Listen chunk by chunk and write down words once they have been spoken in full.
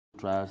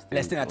trust.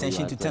 Let's turn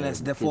attention to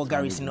tennis. The 4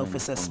 Garrison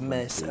officers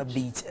mess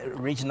beat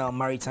Regional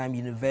Maritime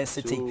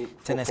University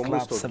Tennis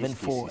Club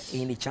 7-4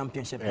 in the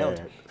championship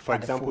held. For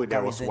example,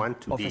 there was one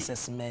today.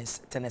 Officers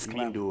mess Tennis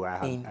Club even though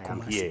I in am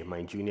Kumasi. here,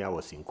 my junior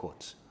was in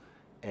court.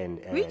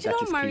 And,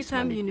 Regional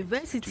Maritime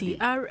University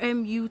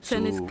RMU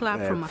Tennis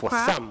Club from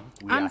Accra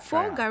and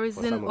 4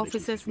 Garrison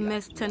Officers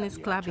Mess Tennis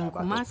Club in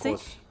Kumasi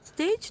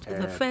staged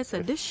the first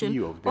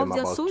edition of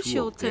the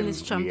Social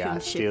Tennis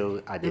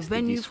Championship. The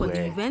venue for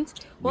the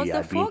event was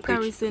the 4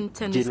 Garrison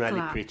Tennis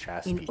Club.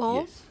 In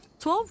all,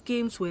 12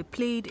 games were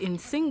played in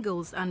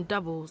singles and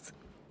doubles.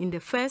 In the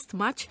first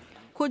match,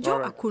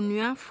 Kojo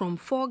Akunua from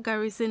 4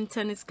 Garrison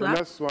Tennis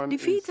Club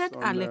defeated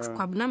Alex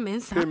Kwabna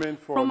Mensah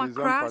from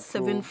Accra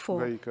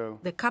 7-4.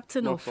 The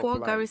captain of 4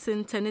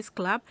 Garrison Tennis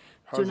Club,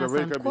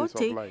 Jonathan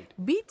Kote,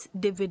 beat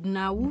David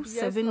Nawu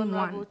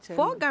 7-1.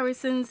 4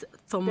 Garrison's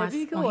Thomas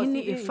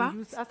Ohini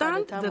Ifa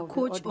stunned the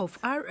coach of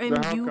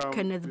RMU,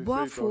 Kenneth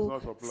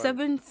Boafo,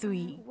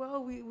 7-3.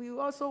 Well, we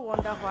also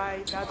wonder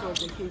why that was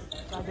the case.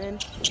 But then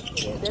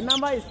the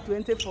number is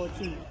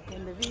 2014,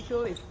 and the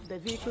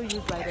vehicle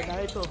used by the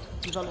Director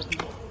of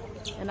Development.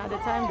 And at the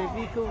time, the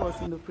vehicle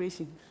was in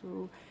operation.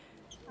 So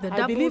the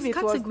doubles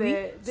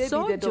category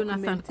saw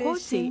Jonathan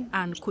Kote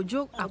and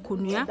Kojo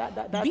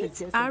Akunua beat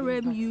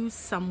RMU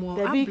Samuel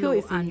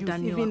Ablo and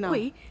Daniel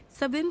Akwe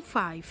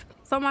 7-5.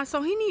 Thomas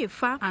Ohini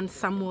Ifa and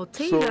Samuel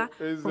Taylor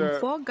from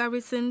 4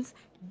 Garrisons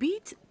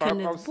beat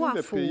Kenneth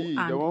Boafo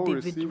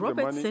and David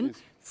Robertson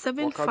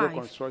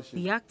 7-5.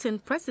 The acting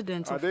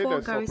president of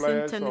 4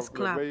 Garrison Tennis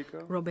Club,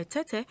 Robert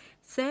Tete,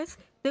 says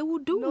they will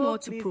do more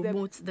to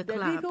promote the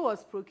club.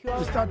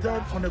 We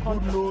started on a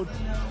good note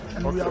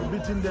and we have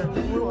beaten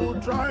them. We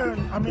will try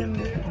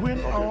and, win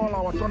all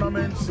our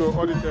tournaments. So,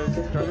 auditors,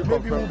 can you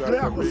maybe we'll play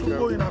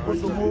Akosomo in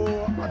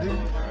Akosomo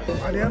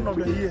at the end of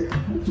the year.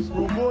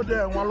 We'll go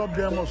there and wallop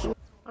them also.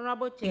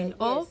 In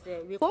all,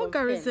 4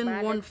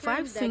 Garrison won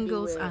 5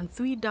 singles and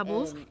 3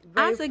 doubles,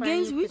 as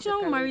against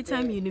Regional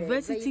Maritime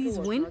University's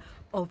win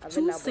of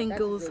 2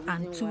 singles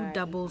and 2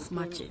 doubles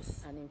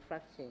matches.